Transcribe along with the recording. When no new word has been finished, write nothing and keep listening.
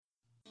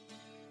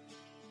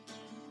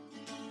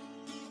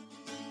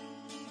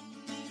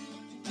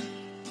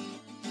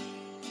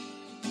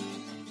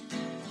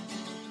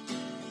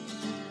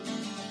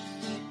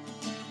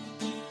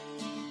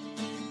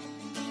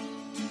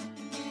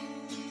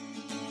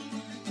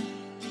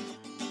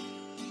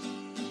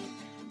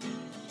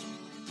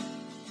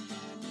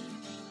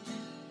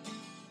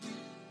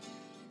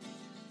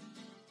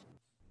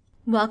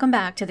Welcome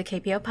back to the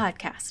KPO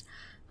podcast.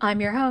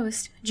 I'm your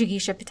host,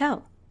 Jigisha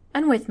Patel,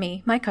 and with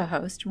me, my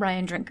co-host,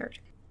 Ryan Drinkard.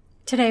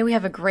 Today we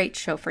have a great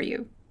show for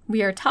you.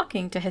 We are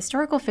talking to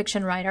historical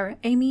fiction writer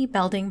Amy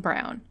Belding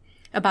Brown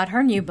about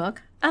her new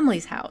book,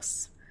 Emily's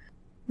House.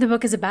 The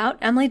book is about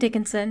Emily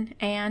Dickinson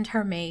and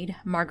her maid,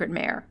 Margaret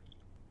Mayer.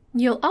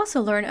 You'll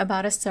also learn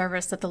about a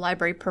service that the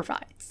library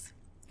provides.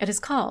 It is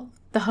called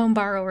the Home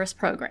Borrowers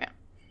Program.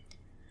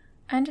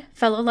 And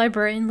fellow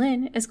librarian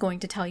Lynn is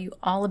going to tell you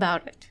all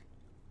about it.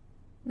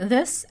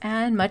 This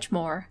and much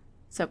more,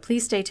 so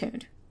please stay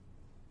tuned.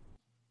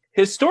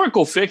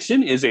 Historical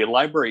fiction is a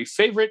library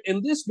favorite,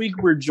 and this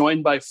week we're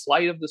joined by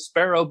Flight of the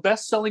Sparrow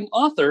best-selling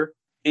author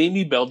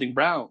Amy Belding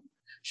Brown.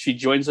 She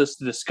joins us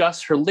to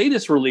discuss her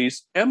latest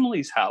release,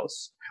 Emily's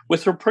House,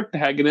 with her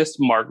protagonist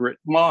Margaret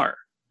Marr,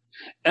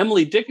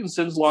 Emily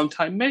Dickinson's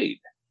longtime maid.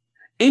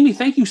 Amy,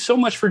 thank you so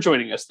much for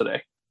joining us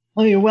today.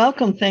 Oh, you're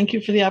welcome. Thank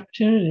you for the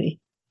opportunity.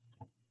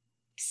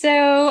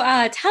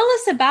 So tell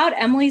us about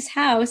Emily's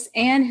House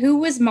and who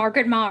was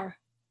Margaret Marr?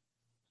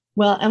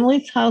 Well,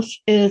 Emily's House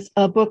is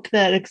a book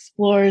that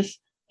explores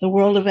the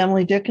world of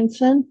Emily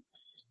Dickinson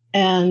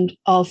and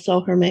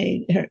also her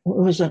maid.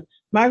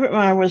 Margaret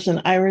Marr was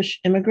an Irish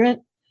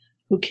immigrant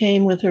who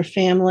came with her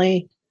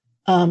family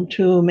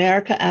to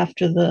America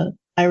after the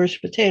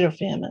Irish potato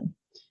famine,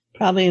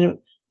 probably in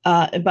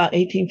about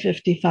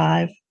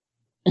 1855.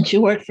 And she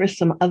worked for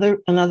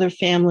another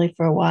family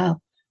for a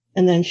while.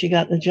 And then she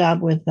got the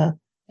job with the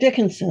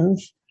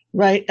Dickinsons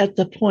right at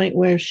the point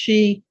where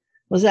she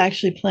was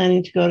actually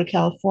planning to go to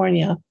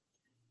California,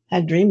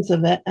 had dreams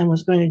of it, and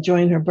was going to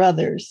join her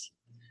brothers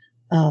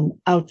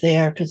out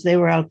there because they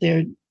were out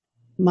there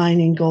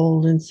mining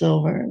gold and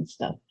silver and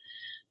stuff.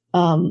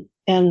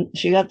 And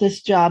she got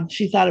this job.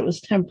 She thought it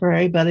was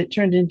temporary, but it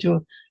turned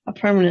into a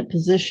permanent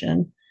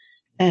position.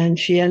 And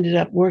she ended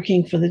up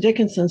working for the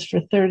Dickinsons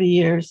for 30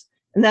 years.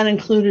 And that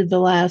included the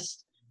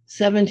last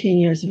 17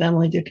 years of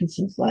Emily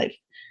Dickinson's life,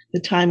 the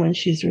time when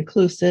she's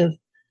reclusive,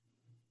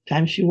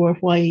 time she wore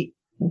white,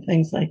 and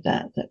things like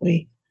that,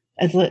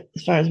 as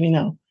far as we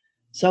know.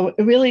 So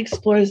it really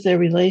explores their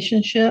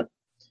relationship.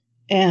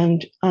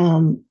 And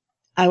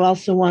I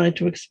also wanted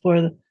to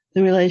explore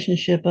the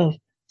relationship of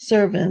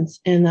servants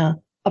in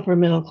upper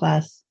middle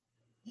class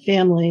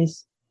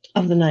families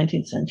of the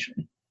 19th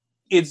century.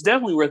 It's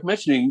definitely worth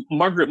mentioning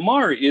Margaret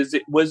Marr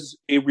was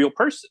a real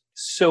person.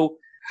 So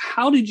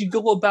how did you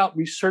go about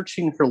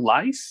researching her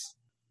life?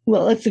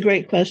 Well, that's a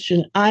great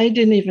question. I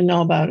didn't even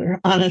know about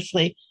her,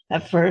 honestly,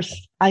 at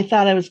first. I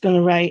thought I was going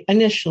to write,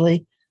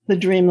 initially, the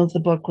dream of the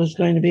book was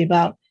going to be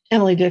about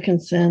Emily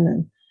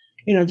Dickinson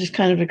and, just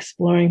kind of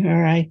exploring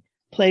her. I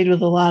played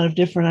with a lot of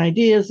different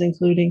ideas,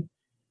 including,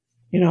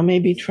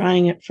 maybe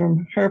trying it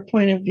from her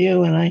point of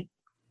view. And I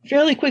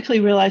fairly quickly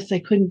realized I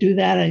couldn't do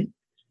that. I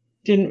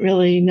didn't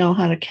really know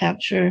how to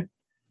capture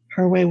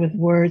her way with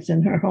words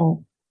and her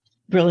whole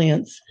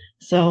brilliance.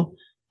 So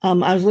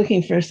I was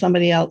looking for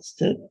somebody else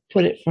to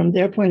put it from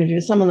their point of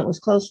view, someone that was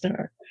close to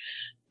her.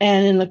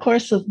 And in the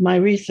course of my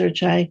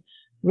research, I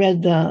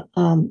read the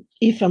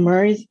Aoife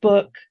Murray's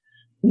book,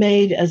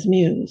 Maid as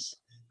Muse,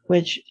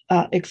 which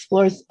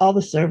explores all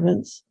the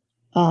servants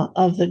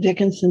of the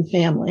Dickinson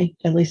family,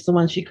 at least the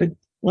ones she could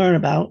learn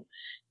about,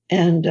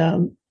 and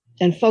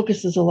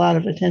focuses a lot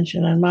of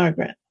attention on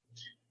Margaret,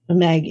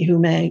 Maggie,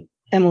 who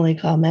Emily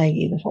called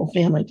Maggie. The whole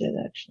family did,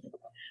 actually.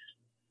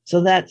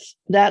 So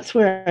that's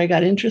where I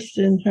got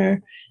interested in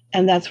her,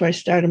 and that's where I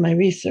started my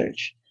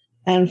research.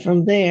 And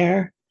from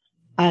there,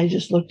 I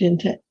just looked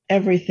into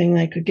everything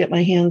I could get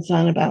my hands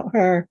on about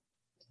her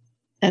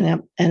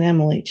and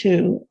Emily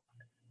too.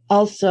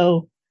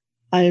 Also,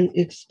 I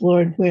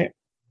explored where,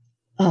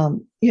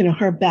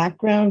 her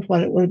background,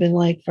 what it would have been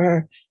like for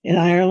her in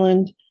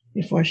Ireland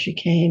before she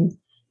came,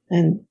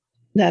 and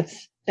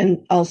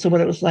also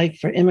what it was like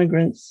for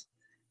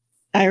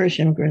Irish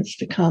immigrants,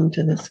 to come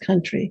to this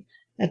country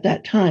at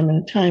that time, in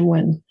a time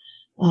when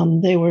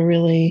there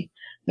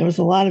was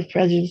a lot of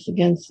prejudice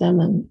against them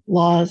and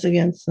laws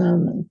against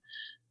them,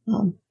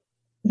 and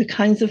the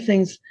kinds of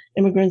things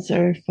immigrants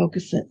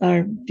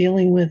are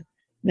dealing with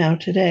now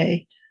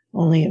today,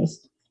 only it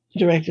was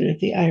directed at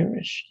the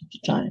Irish at the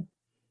time.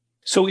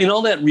 So in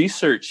all that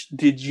research,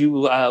 did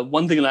you,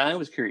 one thing that I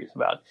was curious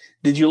about,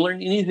 did you learn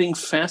anything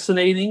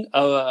fascinating,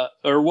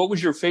 or what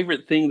was your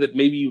favorite thing that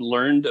maybe you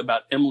learned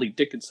about Emily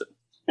Dickinson?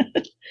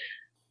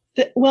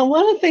 Well,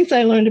 one of the things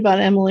I learned about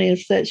Emily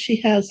is that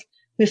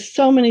there's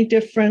so many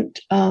different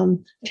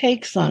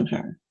takes on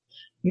her.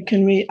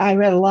 I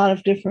read a lot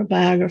of different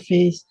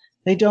biographies.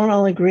 They don't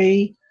all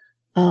agree.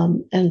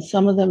 And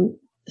some of them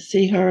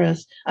see her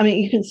as,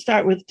 you can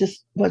start with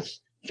just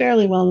what's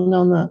fairly well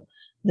known,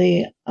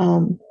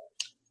 I'm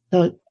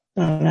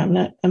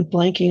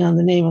blanking on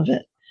the name of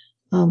it.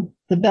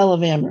 The Belle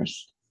of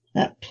Amherst,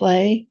 that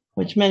play,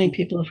 which many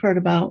people have heard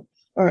about,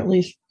 or at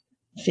least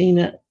seen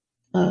a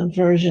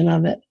version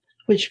of it,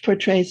 which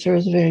portrays her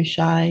as a very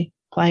shy,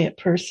 quiet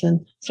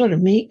person, sort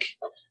of meek.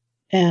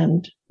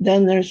 And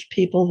then there's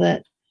people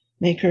that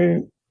make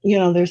her,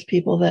 there's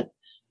people that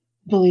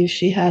believe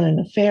she had an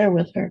affair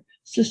with her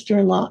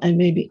sister-in-law and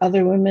maybe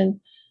other women.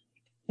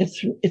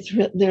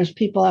 There's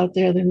people out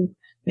there that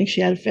think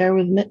she had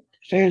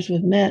affairs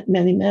with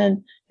many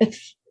men.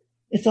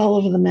 It's all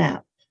over the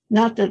map.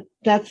 Not that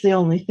that's the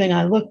only thing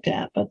I looked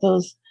at, but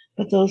those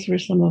were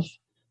some of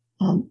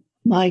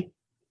my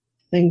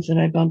things that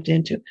I bumped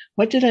into.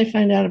 What did I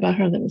find out about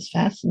her that was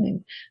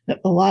fascinating? That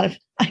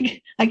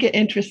I get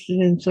interested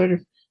in sort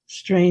of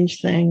strange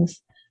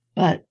things,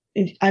 but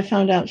I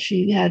found out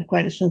she had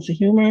quite a sense of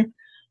humor,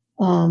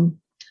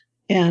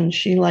 and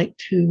she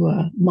liked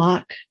to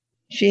mock.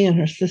 She and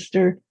her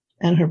sister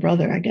and her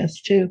brother, I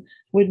guess too,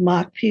 would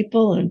mock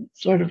people and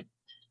sort of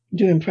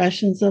do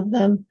impressions of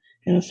them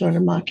in a sort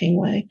of mocking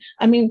way.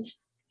 I mean,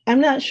 I'm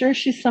not sure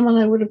she's someone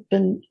I would have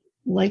been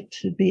like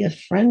to be a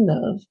friend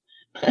of.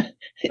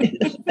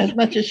 As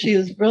much as she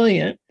is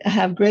brilliant, I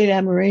have great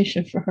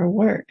admiration for her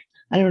work.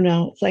 I don't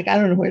know. It's like, I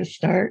don't know where to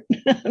start.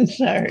 I'm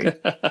sorry.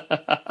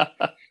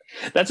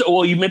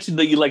 Well, you mentioned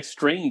that you like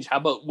strange. How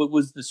about what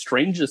was the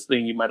strangest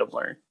thing you might have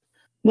learned?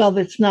 Well,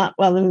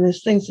 I mean,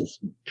 there's things that's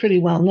pretty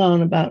well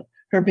known about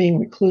her being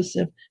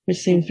reclusive, which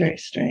seems very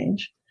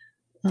strange.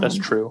 That's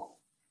true.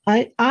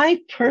 I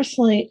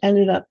personally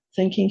ended up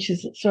thinking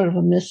she's sort of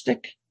a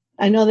mystic.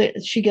 I know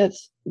that she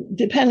gets,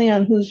 depending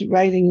on who's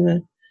writing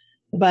the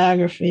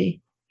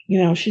biography,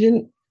 she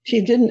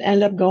didn't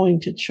end up going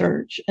to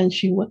church, and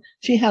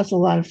she has a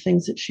lot of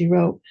things that she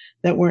wrote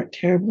that weren't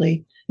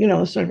terribly,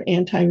 sort of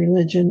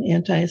anti-religion,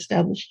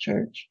 anti-established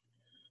church.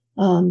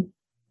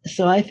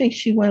 So I think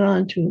she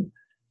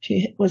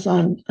was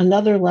on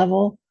another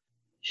level.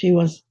 She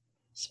was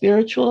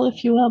spiritual,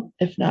 if you will,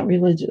 if not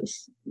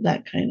religious,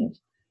 that kind of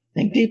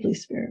thing, deeply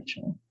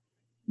spiritual.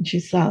 And she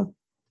saw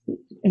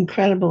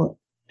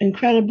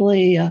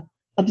incredibly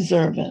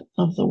observant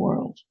of the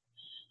world.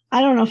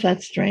 I don't know if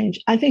that's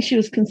strange. I think she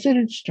was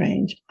considered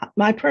strange.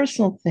 My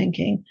personal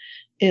thinking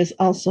is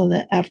also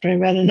that after I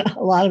read a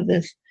lot of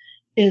this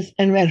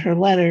and read her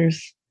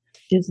letters,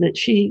 is that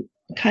she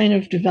kind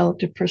of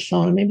developed a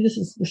persona. Maybe this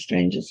is the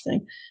strangest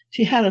thing.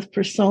 She had a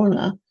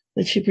persona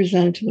that she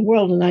presented to the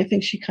world, and I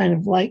think she kind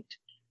of liked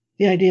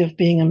the idea of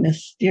being a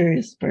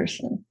mysterious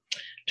person.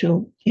 She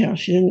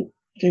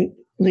didn't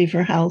leave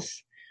her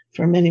house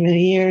for many,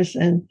 many years,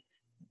 and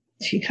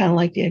she kind of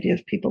liked the idea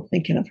of people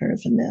thinking of her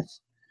as a myth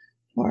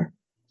or,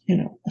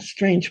 a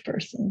strange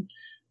person.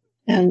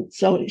 And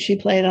so she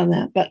played on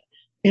that. But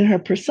in her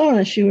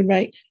persona, she would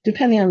write,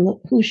 depending on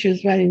who she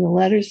was writing the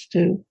letters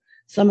to,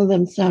 some of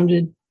them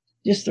sounded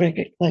just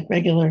like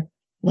regular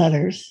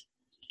letters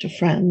to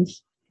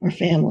friends or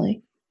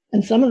family.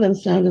 And some of them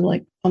sounded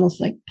almost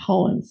like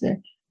poems.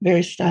 They're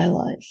very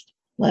stylized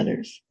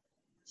letters.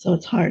 So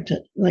it's hard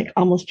to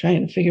almost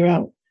trying to figure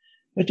out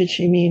what did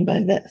she mean by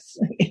this,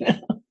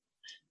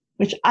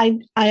 which I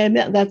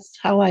admit that's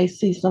how I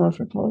see some of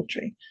her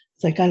poetry.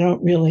 It's like, I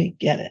don't really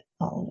get it,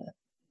 all of it.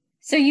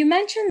 So you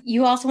mentioned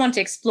you also want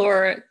to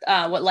explore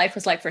what life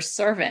was like for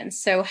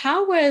servants. So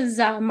how was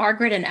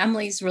Margaret and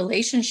Emily's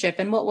relationship,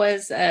 and what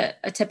was a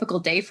typical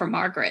day for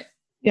Margaret?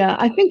 Yeah,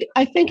 I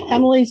think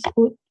Emily's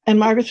and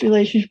Margaret's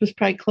relationship was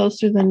probably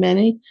closer than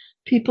many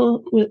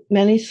people with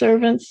many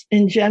servants.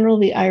 In general,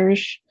 the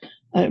Irish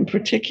in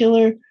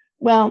particular,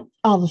 well,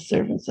 all the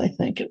servants, I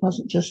think. It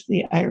wasn't just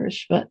the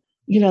Irish, but,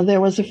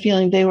 there was a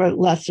feeling they were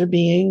lesser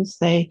beings.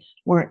 They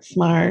weren't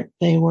smart.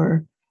 They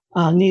were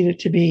needed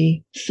to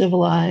be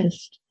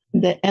civilized,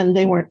 and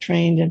they weren't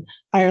trained. And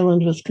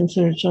Ireland was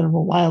considered sort of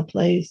a wild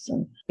place,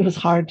 and it was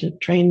hard to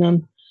train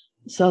them.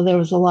 So there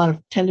was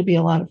tend to be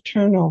a lot of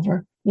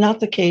turnover. That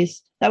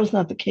was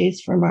not the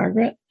case for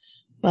Margaret,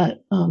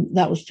 but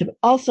that was typical.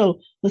 Also,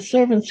 the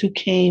servants who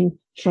came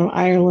from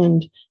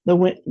Ireland,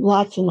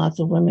 lots and lots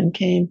of women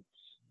came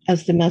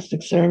as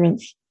domestic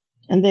servants,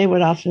 and they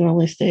would often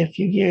only stay a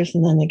few years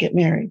and then they get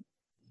married.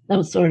 That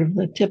was sort of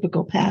the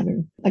typical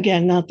pattern.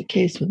 Again, not the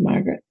case with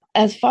Margaret.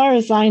 As far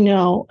as I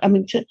know, I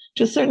mean, to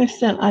a certain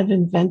extent, I've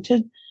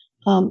invented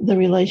the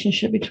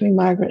relationship between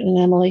Margaret and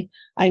Emily.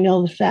 I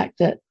know the fact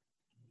that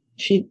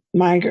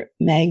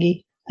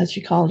Maggie, as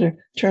she called her,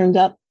 turned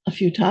up a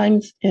few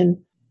times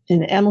in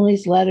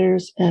Emily's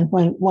letters. And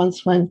when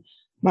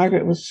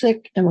Margaret was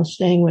sick and was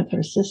staying with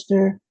her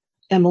sister,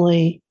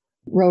 Emily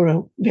wrote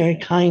a very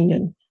kind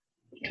and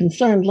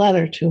concerned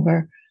letter to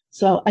her.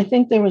 So I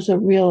think there was a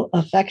real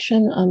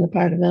affection on the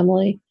part of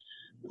Emily.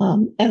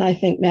 And I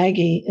think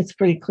Maggie, it's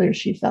pretty clear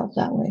she felt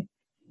that way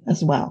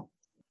as well.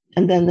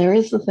 And then there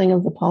is the thing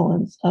of the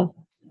poems.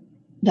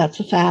 That's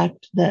a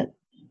fact that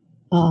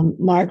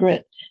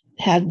Margaret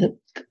had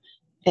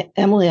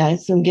Emily, I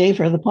assume, gave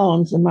her the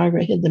poems, and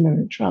Margaret hid them in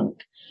her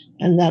trunk.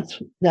 And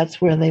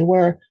that's where they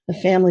were. The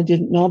family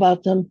didn't know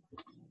about them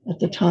at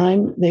the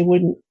time. They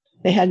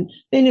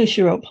knew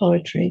she wrote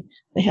poetry.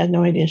 They had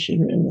no idea she'd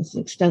written as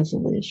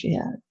extensively as she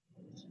had.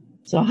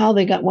 So how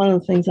they got, one of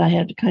the things I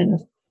had to kind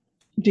of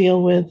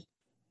deal with,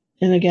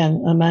 and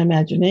again, my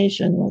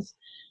imagination, was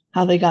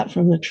how they got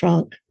from the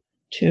trunk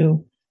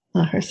to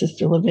her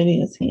sister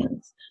Lavinia's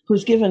hands,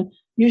 who's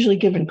usually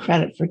given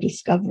credit for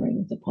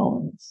discovering the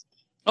poems.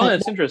 Oh,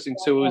 that's interesting.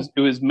 So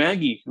it was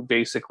Maggie who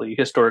basically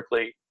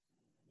historically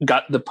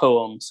got the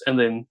poems and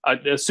then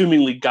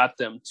assumingly got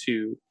them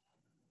to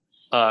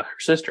her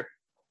sister.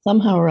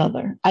 Somehow or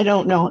other. I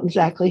don't know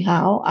exactly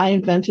how. I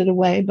invented a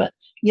way, but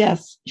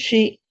yes,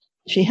 she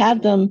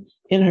had them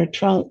in her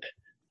trunk.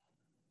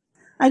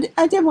 I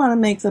did want to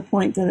make the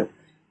point that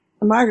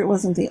Margaret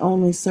wasn't the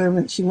only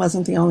servant. She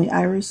wasn't the only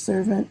Irish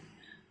servant.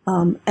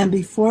 And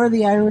before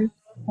the Irish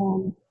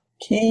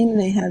came,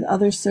 they had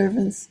other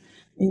servants,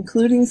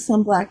 including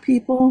some Black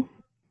people.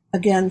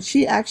 Again,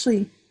 she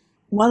actually,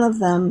 one of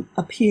them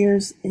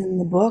appears in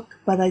the book,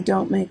 but I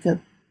don't make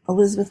a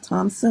Elizabeth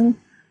Thompson,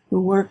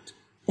 who worked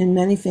in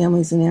many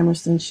families in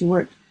Amherst. She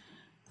worked,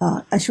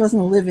 she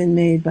wasn't a live-in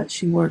maid, but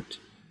she worked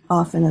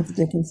often at the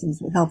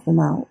Dickinsons, would help them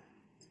out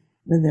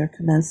with their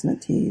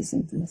commencement teas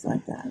and things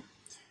like that.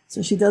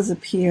 So she does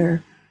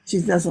appear.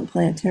 She doesn't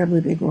play a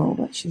terribly big role,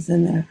 but she's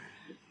in there.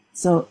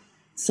 So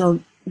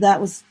that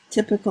was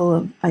typical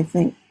of, I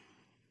think,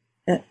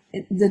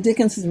 the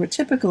Dickinsons were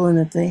typical in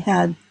that they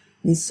had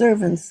these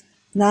servants,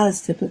 not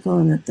as typical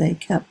in that they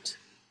kept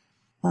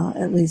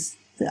at least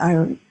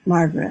the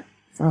Margaret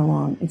for a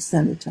long,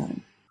 extended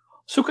time.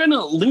 So kind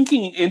of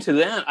linking into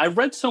that, I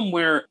read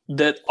somewhere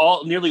that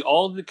nearly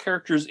all of the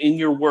characters in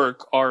your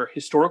work are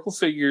historical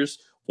figures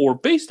or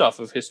based off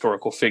of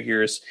historical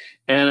figures.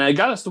 And I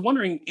got us to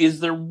wondering, is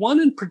there one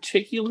in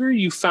particular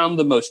you found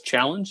the most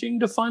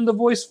challenging to find the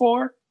voice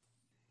for?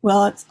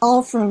 Well, it's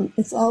all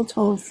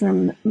told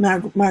from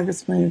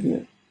Margaret's point of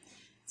view.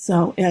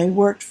 So I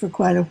worked for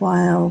quite a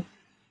while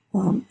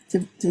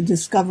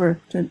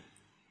to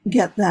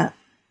get that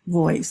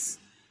voice.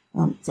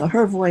 So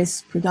her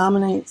voice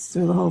predominates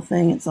through the whole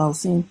thing. It's all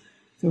seen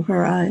through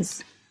her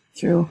eyes,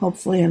 through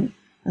hopefully an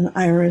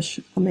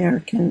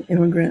Irish-American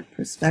immigrant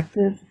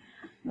perspective.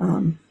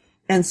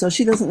 And so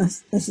she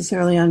doesn't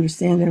necessarily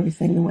understand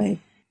everything the way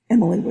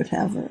Emily would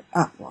have her,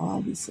 well,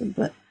 obviously.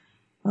 But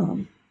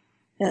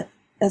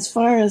as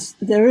far as,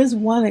 there is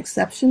one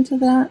exception to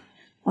that.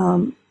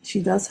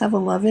 She does have a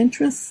love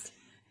interest.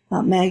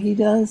 Maggie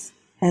does.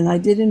 And I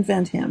did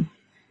invent him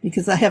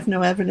because I have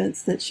no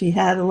evidence that she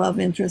had a love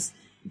interest.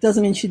 It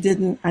doesn't mean she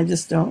didn't. I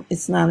just don't.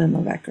 It's not in the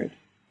record.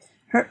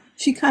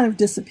 She kind of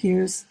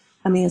disappears.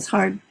 I mean, it's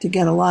hard to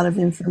get a lot of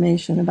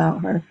information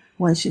about her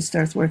once she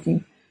starts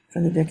working for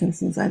the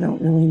Dickinsons. I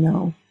don't really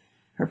know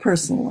her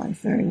personal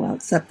life very well,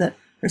 except that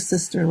her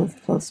sister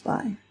lived close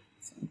by.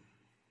 So.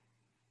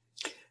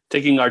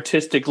 Taking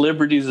artistic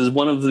liberties is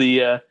one of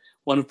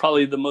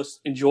probably the most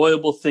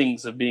enjoyable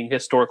things of being a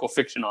historical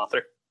fiction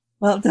author.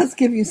 Well, it does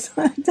give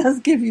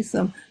you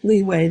some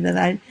leeway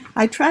that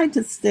I've tried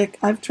to stick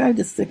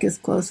as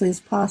closely as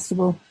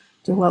possible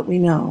to what we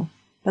know,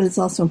 but it's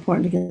also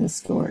important to get a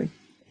story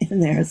in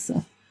there.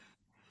 So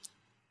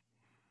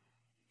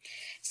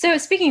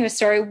speaking of a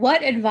story,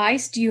 what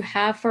advice do you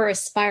have for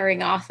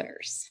aspiring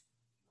authors?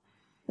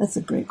 That's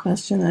a great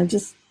question.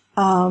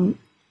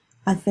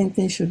 I think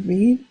they should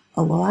read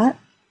a lot,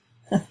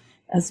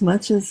 as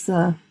much as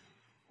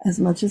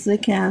they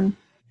can.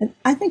 And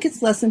I think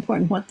it's less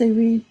important what they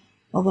read,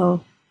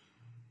 although,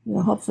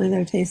 hopefully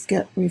their tastes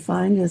get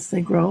refined as they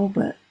grow.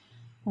 But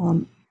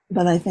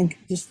I think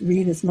just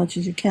read as much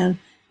as you can,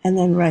 and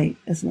then write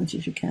as much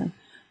as you can.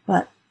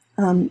 But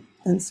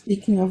and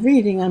speaking of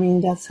reading, I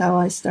mean, that's how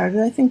I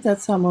started. I think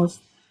that's how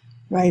most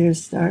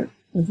writers start,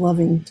 with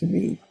loving to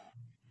read.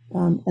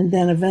 And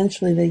then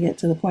eventually they get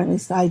to the point, at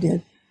least I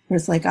did, where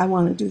it's like, I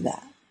want to do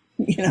that.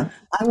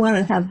 I want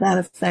to have that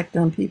effect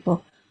on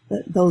people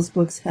that those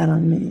books had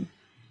on me.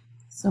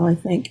 So I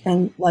think,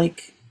 and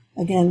like,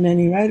 again,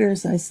 many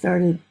writers, I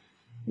started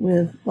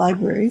with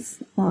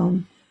libraries,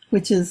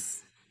 which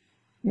is,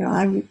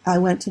 I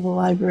went to the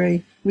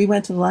library. We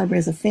went to the library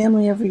as a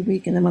family every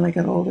week. And then when I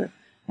got older,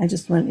 I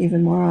just went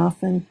even more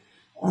often.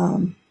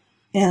 I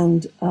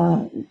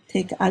would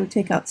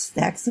take out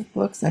stacks of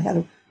books. I had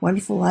a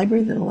wonderful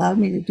library that allowed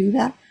me to do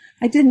that.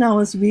 I didn't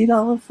always read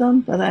all of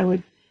them, but I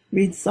would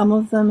read some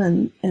of them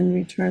and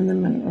return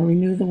them or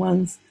renew the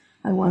ones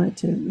I wanted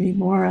to read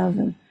more of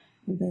and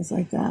things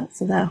like that.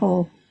 So that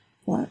whole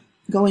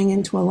going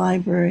into a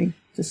library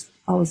just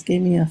always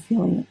gave me a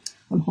feeling that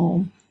I'm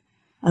home.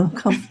 I'm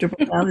comfortable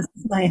now. This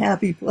is my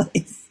happy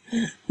place.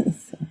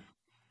 So.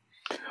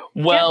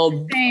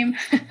 Well, same.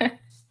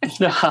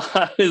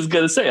 I was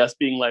going to say, us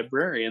being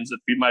librarians, if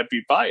we might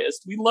be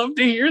biased, we love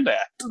to hear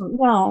that.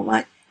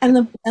 No, and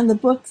the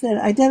book that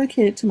I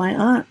dedicated to my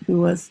aunt, who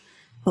was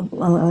a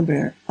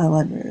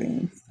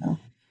librarian.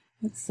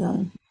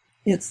 So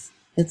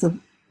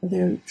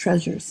they're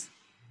treasures.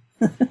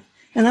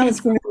 And I was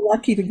very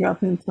lucky to grow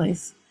up in a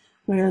place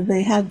where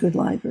they had good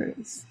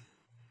libraries.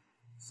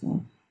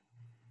 So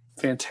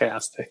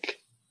fantastic.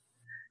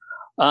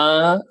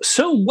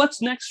 So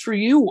what's next for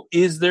you?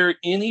 Is there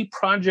any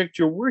project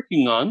you're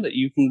working on that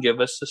you can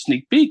give us a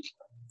sneak peek?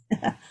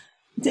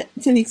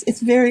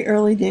 It's very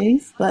early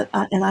days,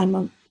 and I'm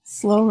a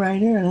slow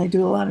writer and I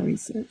do a lot of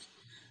research.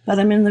 But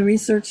I'm in the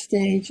research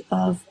stage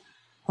of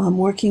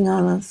working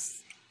on a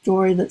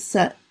story that's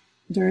set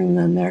during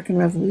the American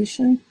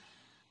Revolution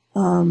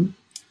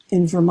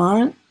in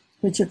Vermont,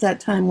 which at that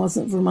time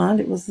wasn't Vermont.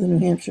 It was the New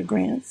Hampshire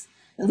Grants,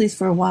 at least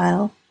for a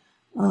while.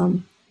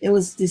 It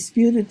was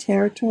disputed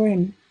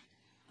territory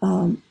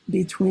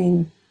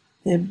between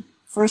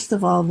first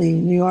of all, the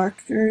New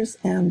Yorkers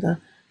and the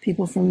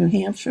people from New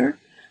Hampshire.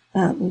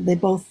 They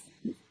both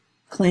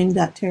claimed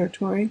that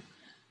territory.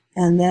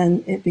 And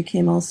then it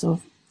became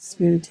also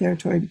disputed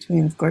territory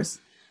between, of course,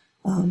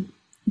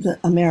 the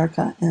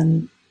America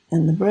and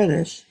the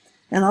British.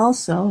 And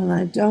also, and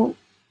I don't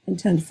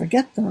intend to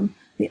forget them,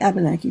 the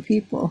Abenaki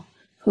people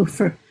who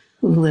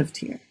lived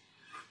here.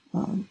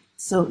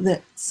 So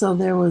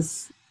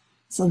there's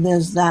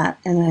that,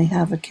 and I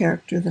have a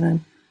character that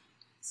I'm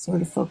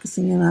sort of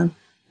focusing in on.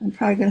 I'm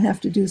probably going to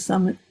have to do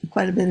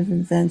quite a bit of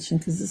invention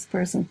because this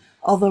person,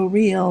 although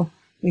real,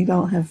 we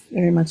don't have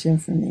very much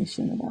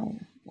information about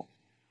her.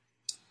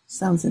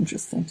 Sounds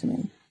interesting to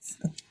me.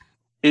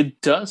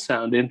 It does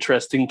sound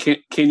interesting.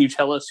 Can you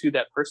tell us who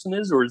that person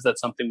is, or is that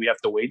something we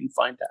have to wait and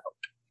find out?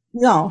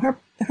 No,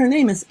 her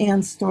name is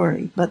Anne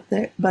Story, but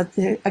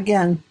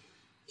again,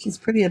 she's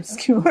pretty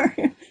obscure,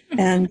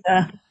 and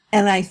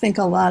I think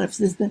a lot of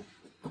there's been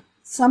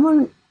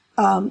someone,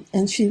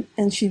 and she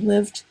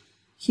lived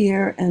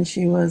here, and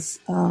she was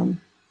a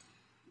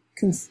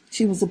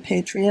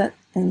patriot,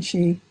 and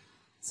she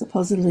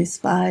supposedly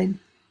spied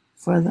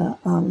for the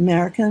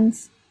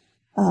Americans,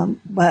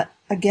 but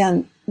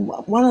again,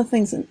 one of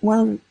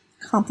the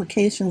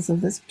complications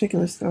of this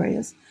particular story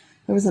is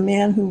there was a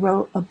man who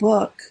wrote a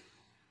book,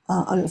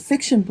 a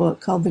fiction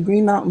book called The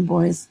Green Mountain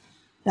Boys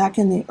back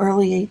in the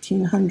early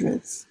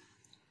 1800s.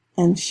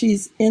 And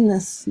she's in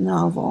this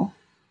novel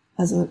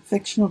as a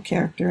fictional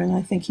character, and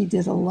I think he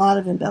did a lot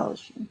of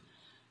embellishing.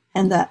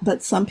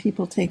 But some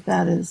people take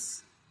that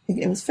as,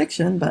 it was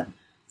fiction, but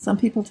some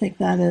people take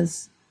that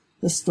as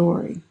the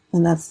story,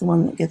 and that's the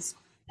one that gets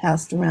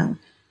passed around.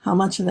 How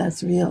much of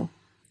that's real?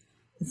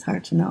 It's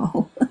hard to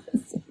know.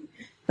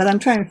 But I'm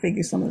trying to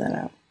figure some of that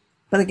out.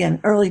 But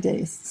again, early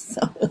days,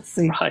 so let's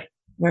see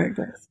where it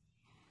goes.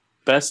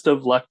 Best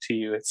of luck to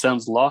you. It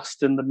sounds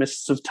lost in the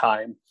mists of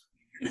time.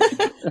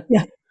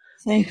 Yeah,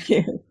 thank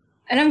you.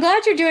 And I'm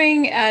glad you're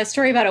doing a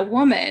story about a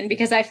woman,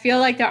 because I feel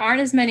like there aren't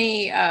as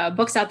many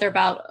books out there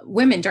about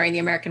women during the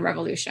American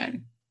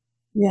Revolution.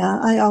 Yeah,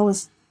 I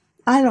always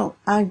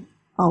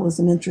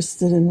am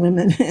interested in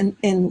women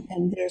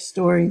and their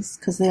stories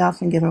because they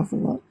often get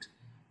overlooked.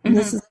 And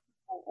this is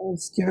an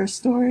obscure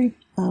story,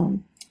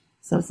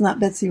 so it's not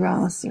Betsy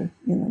Ross or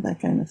that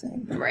kind of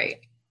thing.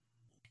 Right.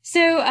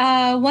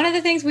 So one of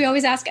the things we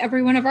always ask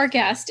every one of our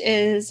guests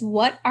is,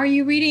 what are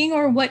you reading,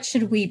 or what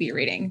should we be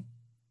reading?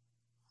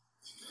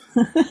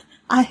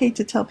 I hate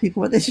to tell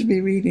people what they should be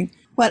reading.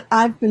 But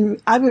I've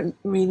been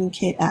reading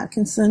Kate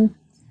Atkinson.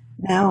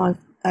 Now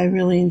I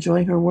really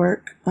enjoy her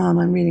work.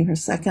 I'm reading her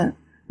second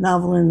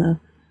novel in the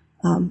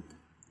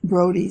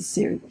Brody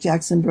series,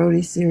 Jackson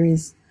Brody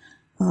series.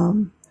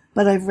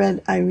 But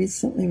I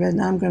recently read,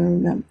 now I'm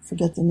going to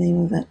forget the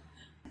name of it,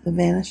 The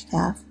Vanished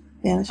Half.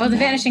 The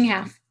Vanishing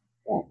Half.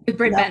 With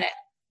Britt Bennett.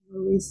 The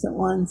recent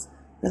ones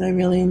that I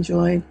really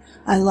enjoyed.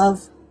 I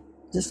love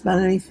just about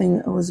anything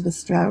that Elizabeth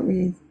Strout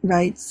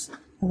writes.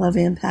 I love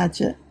Ann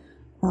Patchett.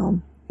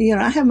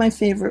 I have my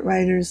favorite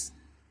writers,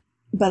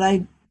 but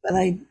I'm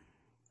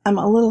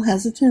a little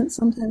hesitant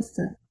sometimes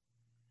to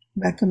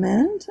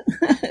recommend.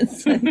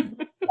 It's like,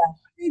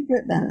 read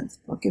Britt Bennett's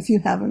book if you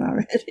haven't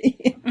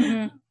already.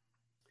 Mm-hmm.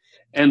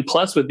 And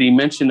plus, with the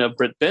mention of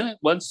Britt Bennett,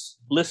 once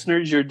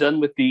listeners, you're done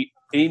with the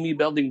Amy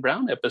Belding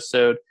Brown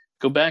episode,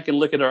 go back and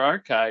look at our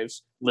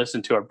archives,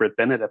 listen to our Britt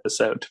Bennett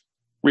episode.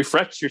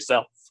 Refresh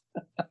yourself.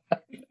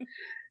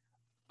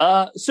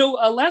 So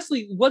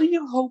lastly, what do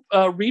you hope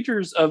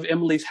readers of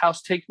Emily's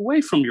House take away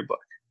from your book?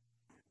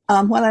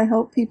 What I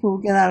hope people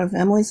get out of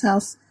Emily's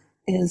House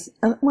is,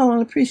 an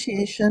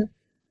appreciation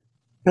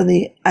for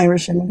the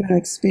Irish immigrant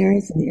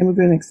experience and the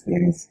immigrant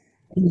experience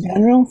in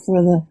general,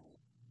 for the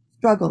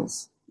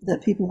struggles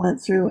that people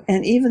went through.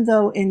 And even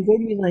though in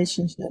good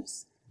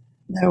relationships,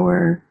 there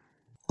were,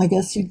 I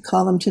guess you'd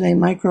call them today,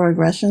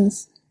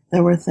 microaggressions,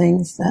 there were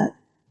things that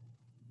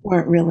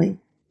weren't really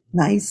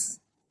nice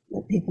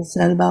that people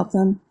said about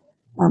them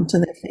to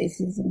their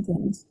faces and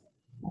things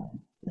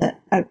that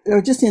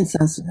are just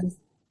insensitive.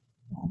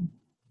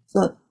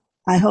 So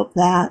I hope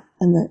that,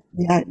 and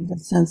the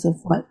sense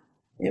of what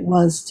it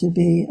was to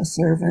be a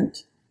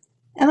servant.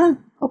 And I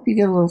hope you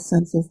get a little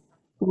sense of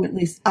who at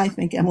least I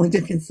think Emily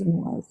Dickinson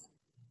was.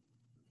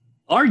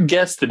 Our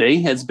guest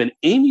today has been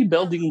Amy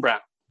Belding Brown.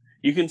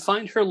 You can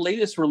find her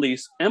latest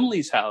release,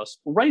 Emily's House,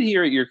 right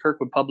here at your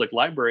Kirkwood Public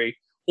Library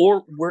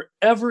or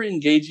wherever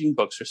engaging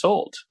books are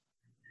sold.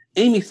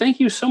 Amy, thank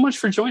you so much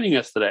for joining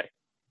us today.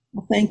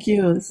 Well, thank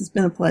you. This has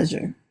been a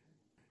pleasure.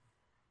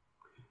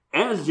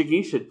 As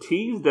Jigisha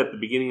teased at the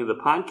beginning of the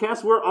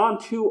podcast, we're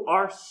on to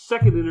our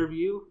second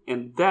interview,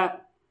 and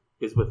that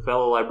is with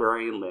fellow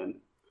librarian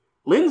Lynn.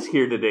 Lynn's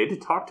here today to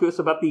talk to us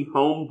about the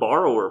Home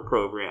Borrower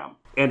Program,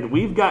 and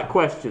we've got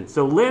questions.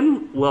 So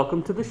Lynn,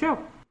 welcome to the show.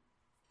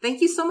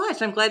 Thank you so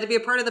much. I'm glad to be a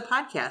part of the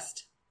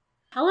podcast.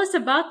 Tell us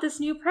about this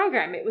new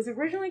program. It was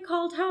originally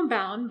called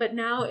Homebound, but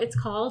now it's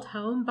called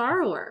Home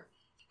Borrower.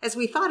 as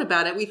we thought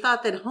about it, we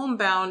thought that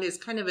homebound is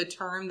kind of a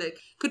term that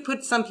could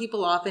put some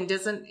people off and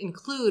doesn't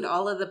include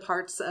all of the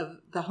parts of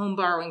the home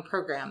borrowing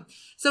program.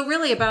 So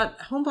really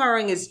about home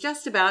borrowing is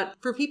just about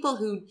for people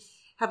who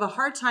have a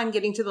hard time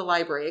getting to the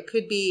library. It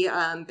could be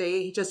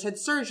they just had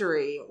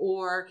surgery,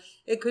 or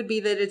it could be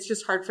that it's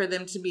just hard for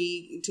them to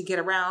get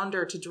around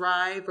or to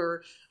drive,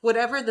 or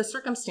whatever the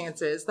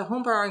circumstances. The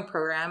home borrowing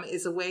program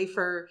is a way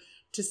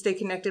to stay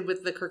connected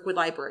with the Kirkwood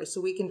Library,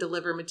 so we can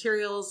deliver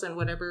materials and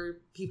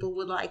whatever people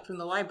would like from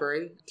the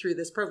library through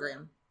this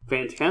program.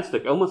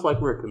 Fantastic. Almost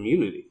like we're a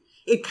community.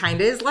 It kind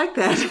of is like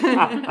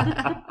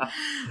that.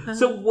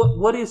 So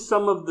what is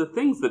some of the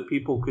things that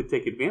people could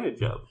take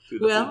advantage of through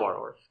the home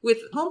borrower? With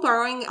home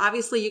borrowing,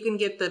 obviously you can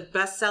get the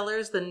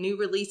bestsellers, the new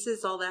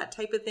releases, all that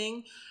type of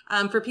thing.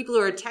 For people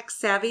who are tech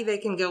savvy, they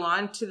can go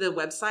on to the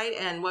website,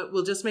 and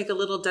we'll just make a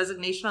little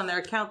designation on their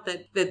account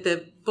that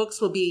the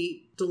books will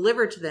be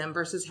delivered to them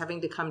versus having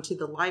to come to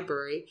the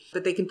library,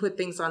 but they can put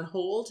things on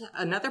hold.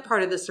 Another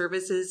part of the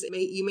service is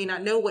you may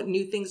not know what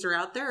new things are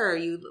out there, or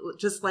you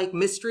just like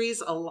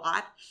mysteries a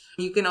lot.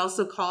 You can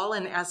also call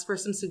and ask for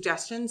some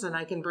suggestions, and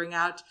I can bring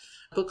out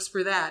books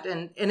for that.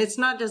 And it's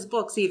not just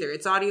books either.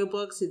 It's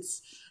audiobooks.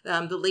 It's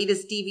the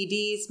latest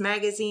DVDs,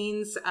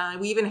 magazines.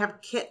 We even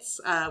have kits.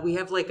 We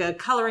have like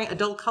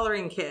adult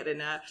coloring kit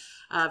and a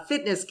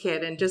fitness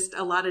kit, and just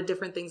a lot of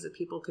different things that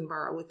people can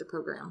borrow with the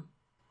program.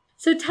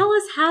 So tell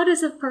us, how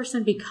does a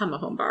person become a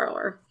home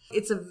borrower?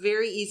 It's a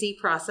very easy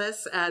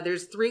process.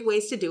 There's 3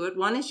 ways to do it.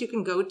 One is you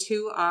can go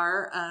to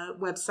our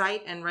website,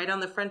 and right on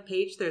the front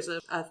page, there's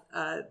a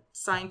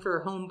sign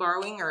for home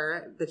borrowing,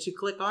 or that you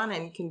click on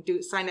and can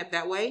sign up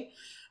that way.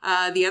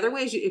 The other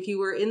way is if you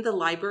were in the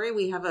library,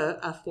 we have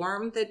a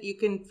form that you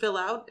can fill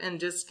out, and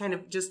just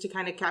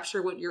to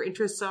capture what your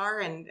interests are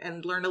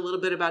and learn a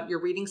little bit about your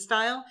reading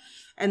style.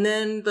 And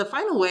then the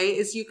final way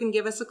is you can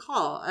give us a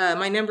call.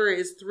 My number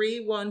is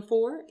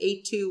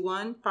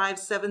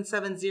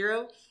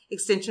 314-821-5770,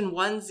 extension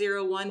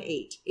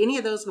 1018. Any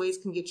of those ways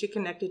can get you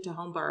connected to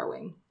home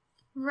borrowing.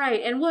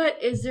 Right. And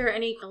is there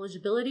any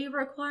eligibility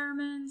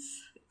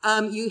requirements?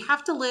 You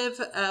have to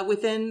live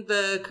within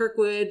the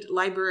Kirkwood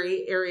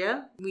Library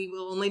area. We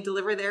will only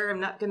deliver there. I'm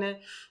not going to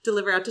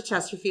deliver out to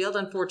Chesterfield,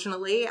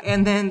 unfortunately.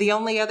 And then the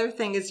only other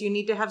thing is you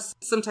need to have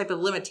some type of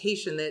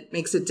limitation that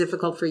makes it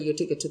difficult for you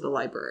to get to the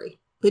library.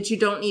 But you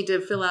don't need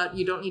to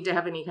you don't need to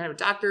have any kind of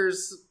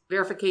doctor's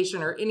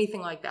verification or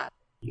anything like that.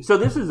 So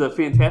this is a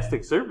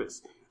fantastic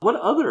service. What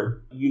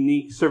other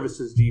unique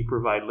services do you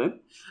provide, Lynn?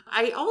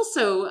 I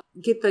also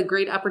get the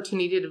great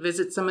opportunity to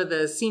visit some of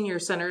the senior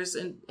centers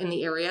in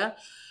the area.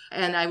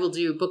 And I will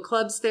do book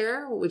clubs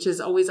there, which is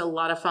always a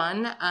lot of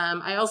fun.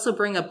 I also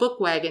bring a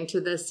book wagon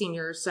to the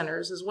senior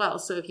centers as well.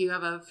 So if you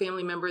have a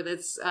family member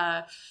that's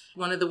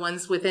one of the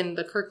ones within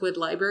the Kirkwood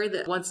Library,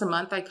 that once a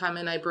month I come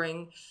and I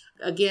bring,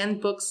 again,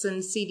 books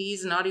and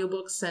CDs and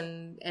audiobooks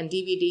and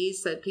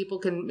DVDs that people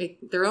can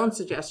make their own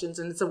suggestions.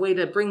 And it's a way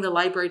to bring the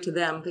library to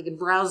them. They can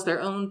browse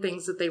their own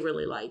things that they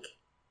really like.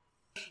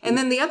 And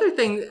then the other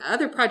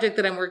project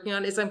that I'm working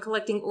on is I'm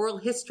collecting oral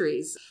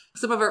histories.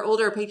 Some of our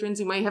older patrons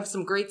who might have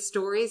some great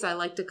stories. I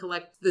like to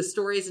collect the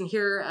stories and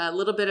hear a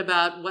little bit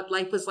about what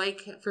life was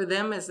like for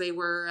them as they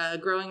were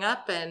growing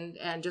up, and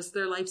just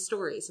their life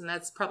stories. And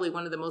that's probably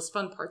one of the most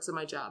fun parts of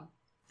my job.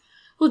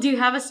 Well, do you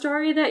have a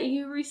story that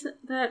you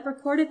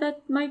recorded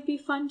that might be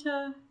fun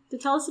to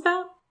tell us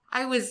about?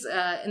 I was,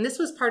 and this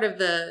was part of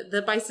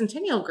the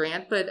bicentennial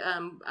grant, but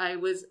I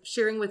was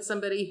sharing with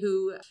somebody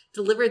who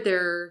delivered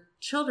their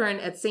children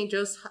at St.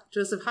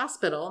 Joseph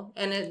Hospital,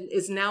 and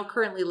is now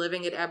currently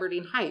living at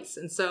Aberdeen Heights.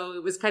 And so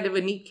it was kind of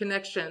a neat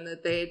connection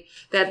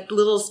that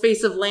little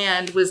space of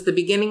land was the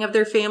beginning of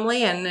their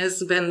family, and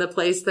has been the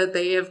place that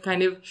they have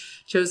kind of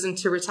chosen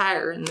to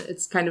retire. And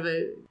it's kind of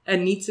a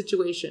neat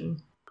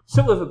situation.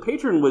 So if a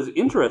patron was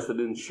interested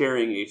in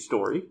sharing a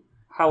story,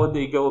 how would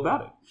they go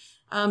about it?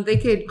 They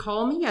could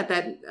call me at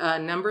that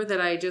number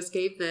that I just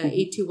gave, the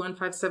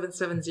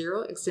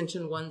 821-5770,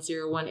 extension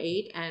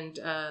 1018, and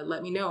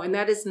let me know. And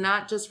that is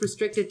not just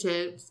restricted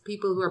to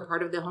people who are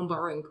part of the home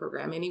borrowing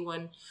program.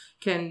 Anyone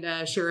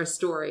can share a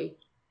story.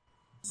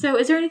 So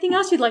is there anything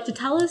else you'd like to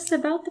tell us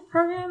about the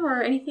program,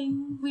 or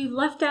anything we've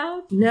left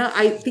out? No,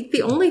 I think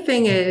the only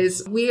thing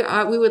is we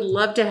would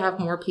love to have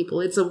more people.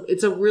 It's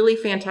a really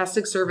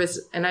fantastic service,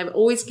 and I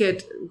always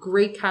get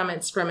great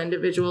comments from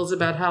individuals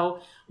about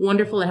how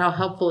wonderful and how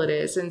helpful it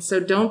is. And so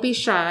don't be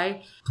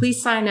shy.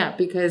 Please sign up,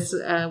 because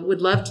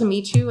would love to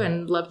meet you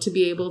and love to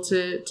be able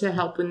to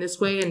help in this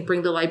way and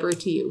bring the library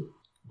to you.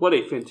 What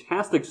a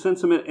fantastic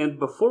sentiment. And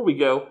before we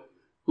go,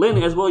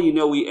 Lynn, as well,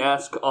 we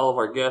ask all of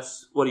our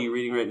guests, what are you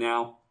reading right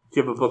now? Do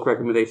you have a book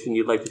recommendation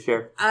you'd like to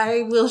share?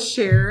 I will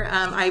share.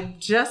 I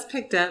just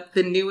picked up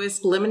the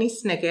newest Lemony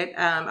Snicket.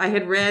 I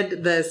had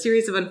read the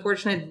Series of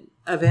Unfortunate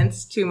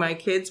Events to my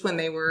kids when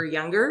they were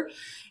younger,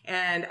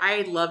 and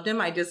I loved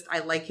him. I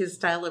like his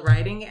style of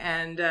writing.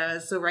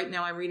 And so right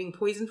now I'm reading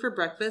Poison for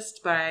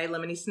Breakfast by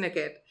Lemony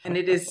Snicket. And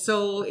it is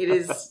so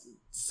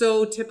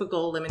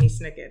typical Lemony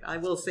Snicket. I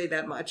will say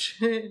that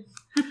much.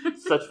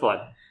 Such fun.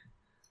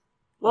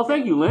 Well,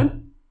 thank you,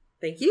 Lynn.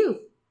 Thank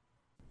you.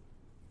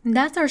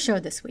 That's our show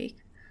this week.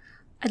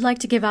 I'd like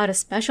to give out a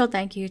special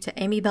thank you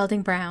to Amy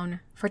Belding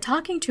Brown for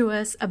talking to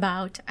us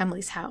about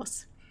Emily's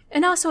House.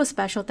 And also a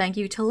special thank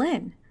you to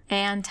Lynn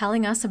and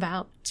telling us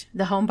about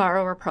the Home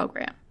Borrower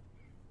Program.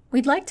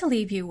 We'd like to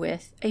leave you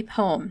with a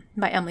poem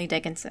by Emily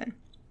Dickinson.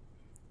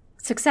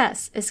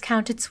 Success is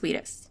counted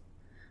sweetest.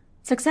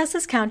 Success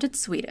is counted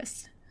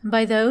sweetest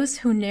by those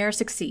who ne'er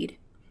succeed.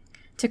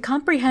 To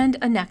comprehend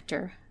a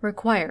nectar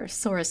requires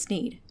sorest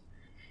need.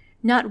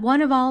 Not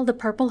one of all the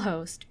purple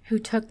host who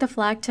took the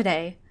flag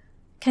today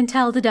can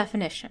tell the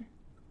definition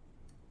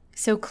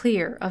so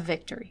clear of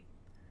victory,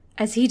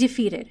 as he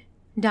defeated,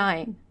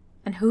 dying,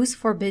 and whose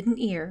forbidden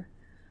ear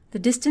the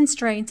distant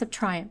strains of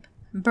triumph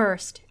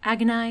burst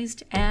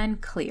agonized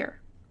and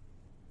clear.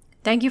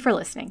 Thank you for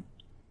listening.